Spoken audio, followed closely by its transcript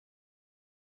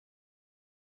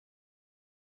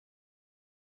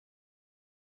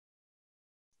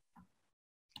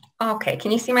Okay,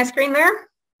 can you see my screen there?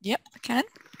 Yep, I can.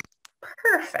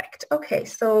 Perfect. Okay,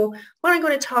 so what I'm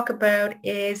going to talk about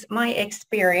is my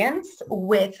experience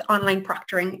with online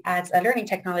proctoring as a learning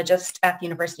technologist at the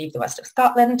University of the West of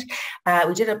Scotland.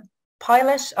 We did a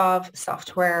pilot of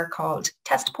software called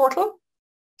Test Portal.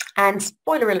 And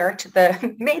spoiler alert,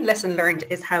 the main lesson learned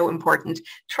is how important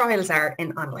trials are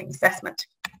in online assessment.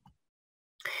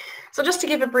 So just to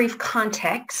give a brief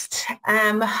context,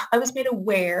 I was made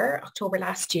aware October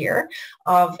last year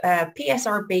of a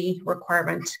PSRB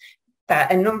requirement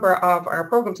that a number of our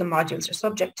programs and modules are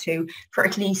subject to for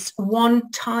at least one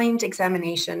timed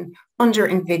examination under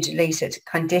invigilated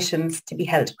conditions to be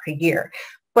held per year.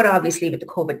 But obviously with the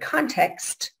COVID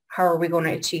context, how are we going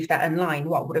to achieve that online?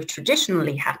 What would have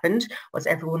traditionally happened was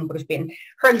everyone would have been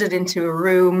hurled into a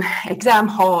room, exam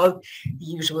hall, the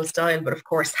usual style. But of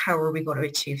course, how are we going to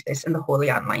achieve this in the wholly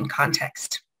online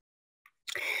context?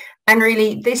 And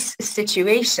really, this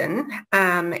situation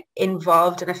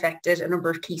involved and affected a number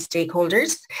of key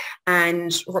stakeholders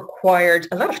and required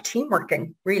a lot of team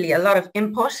working, really a lot of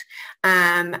input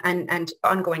and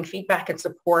ongoing feedback and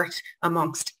support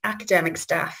amongst academic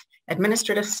staff,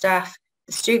 administrative staff,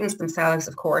 the students themselves,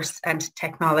 of course, and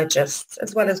technologists,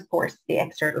 as well as, of course, the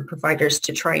external providers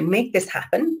to try and make this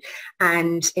happen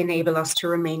and enable us to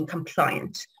remain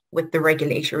compliant with the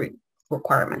regulatory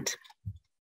requirement.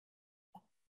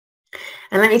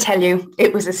 And let me tell you,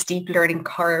 it was a steep learning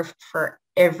curve for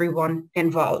everyone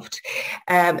involved.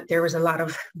 There was a lot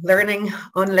of learning,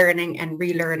 unlearning, and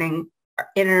relearning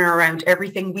in and around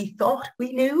everything we thought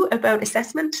we knew about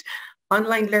assessment,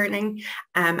 online learning,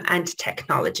 and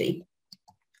technology.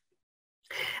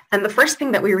 And the first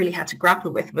thing that we really had to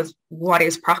grapple with was, what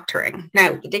is proctoring?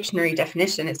 Now, the dictionary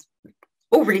definition is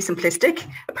overly simplistic.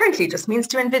 Apparently it just means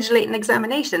to invigilate an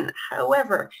examination.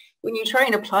 However, when you try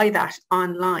and apply that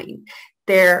online,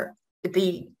 the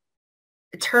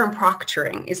term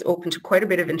proctoring is open to quite a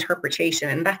bit of interpretation,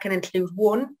 and that can include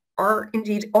one or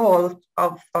indeed all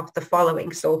of the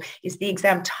following. So is the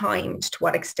exam timed? To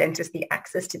what extent is the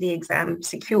access to the exam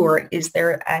secure? Is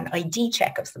there an ID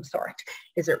check of some sort?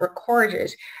 Is it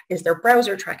recorded? Is there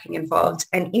browser tracking involved?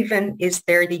 And even is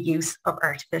there the use of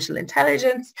artificial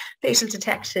intelligence, facial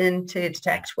detection to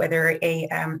detect whether a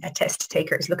test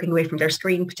taker is looking away from their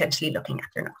screen, potentially looking at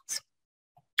their notes?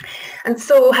 And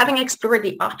so, having explored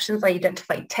the options, I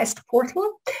identified Test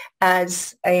Portal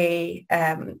as a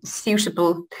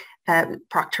suitable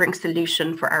proctoring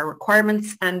solution for our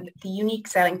requirements. And the unique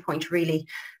selling point, really,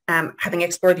 having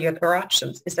explored the other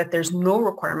options, is that there's no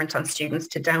requirement on students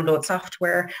to download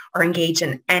software or engage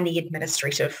in any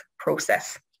administrative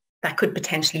process that could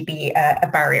potentially be a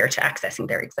barrier to accessing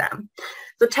their exam.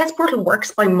 So Test Portal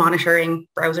works by monitoring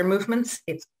browser movements.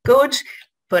 It's good,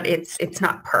 but it's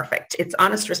not perfect. It's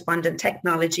honest respondent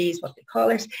technology is what they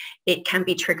call it. It can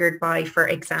be triggered by, for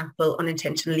example,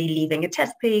 unintentionally leaving a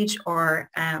test page or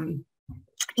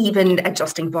even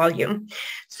adjusting volume.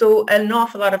 So an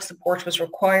awful lot of support was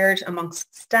required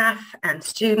amongst staff and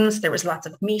students. There was lots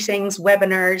of meetings,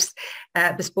 webinars,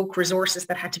 bespoke resources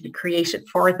that had to be created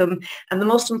for them. And the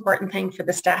most important thing for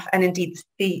the staff and indeed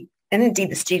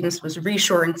the students was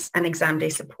reassurance and exam day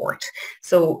support.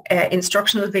 So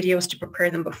instructional videos to prepare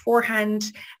them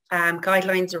beforehand,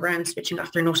 guidelines around switching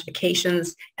off their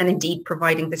notifications, and indeed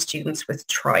providing the students with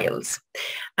trials.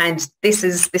 And this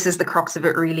is the crux of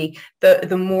it, really.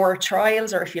 The more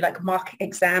trials, or if you like, mock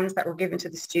exams that were given to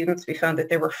the students, we found that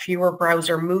there were fewer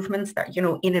browser movements that,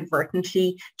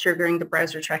 inadvertently triggering the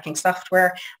browser tracking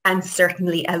software, and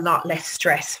certainly a lot less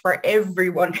stress for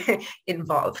everyone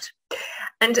involved.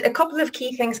 And a couple of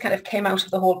key things kind of came out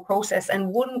of the whole process. And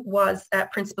one was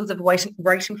principles of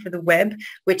writing for the web,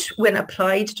 which when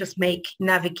applied just make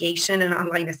navigation and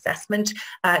online assessment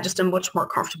just a much more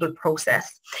comfortable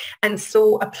process. And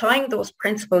so applying those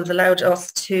principles allowed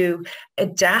us to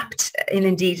adapt and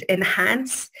indeed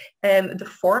enhance the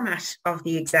format of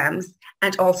the exams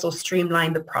and also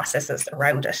streamline the processes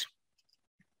around it.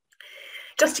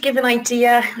 Just to give an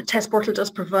idea, Test Portal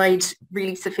does provide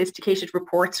really sophisticated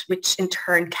reports, which in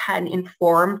turn can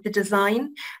inform the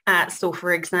design. So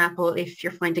for example, if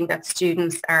you're finding that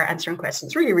students are answering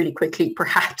questions really, really quickly,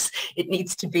 perhaps it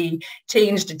needs to be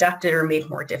changed, adapted, or made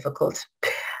more difficult.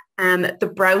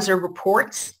 The browser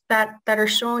reports that are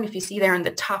shown, if you see there on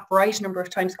the top right, number of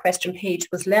times question page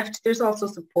was left, there's also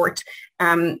support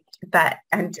that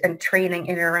and training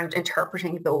in and around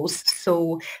interpreting those.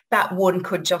 So that one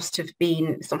could just have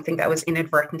been something that was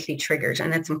inadvertently triggered,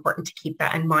 and it's important to keep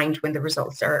that in mind when the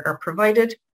results are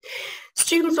provided.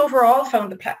 Students overall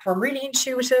found the platform really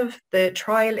intuitive, the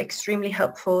trial extremely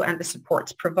helpful, and the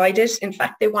supports provided. In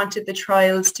fact, they wanted the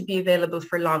trials to be available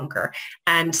for longer,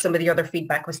 and some of the other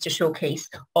feedback was to showcase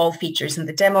all features in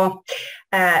the demo.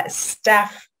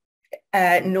 Staff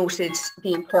noted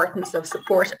the importance of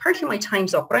support. Apparently my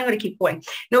time's up, but I'm going to keep going.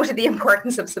 Noted the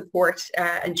importance of support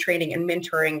and training and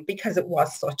mentoring because it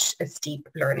was such a steep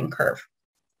learning curve.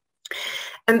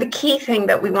 And the key thing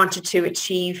that we wanted to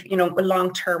achieve,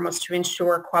 long term, was to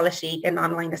ensure quality in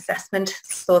online assessment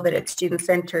so that it's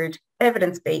student-centred,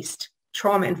 evidence-based,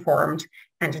 trauma-informed,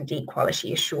 and indeed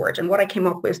quality assured. And what I came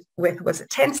up with was a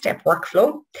 10-step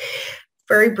workflow.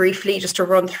 Very briefly, just to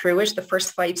run through it, the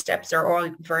first 5 steps are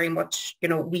all very much,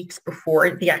 weeks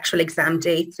before the actual exam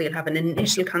date. So you'll have an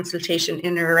initial consultation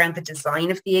in or around the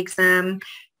design of the exam,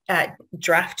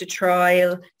 draft a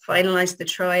trial, finalise the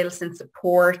trials and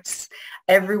supports.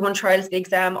 Everyone trials the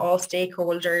exam, all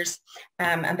stakeholders,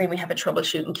 and then we have a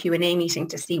troubleshooting Q&A meeting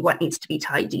to see what needs to be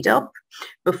tidied up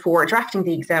before drafting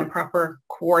the exam proper,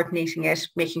 coordinating it,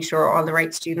 making sure all the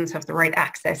right students have the right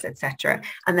access, etc.,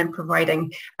 and then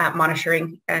providing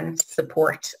monitoring and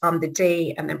support on the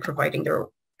day, and then providing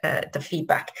the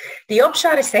feedback. The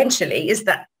upshot essentially is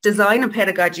that design and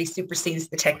pedagogy supersedes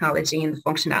the technology and the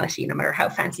functionality, no matter how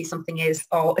fancy something is.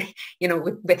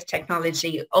 With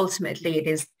technology, ultimately it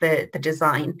is the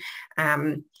design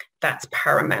that's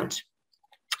paramount.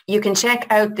 You can check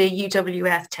out the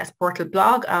UWF Test Portal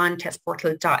blog on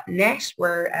testportal.net,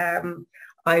 where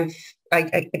I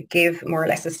give more or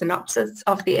less a synopsis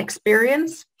of the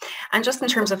experience. And just in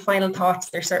terms of final thoughts,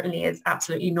 there certainly is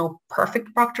absolutely no perfect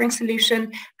proctoring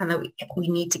solution, and that we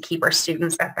need to keep our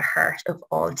students at the heart of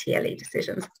all TLA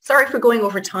decisions. Sorry for going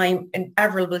over time, and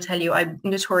Avril will tell you I'm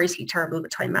notoriously terrible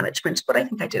with time management, but I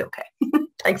think I did okay.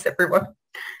 Thanks, everyone.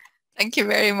 Thank you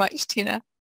very much, Tina.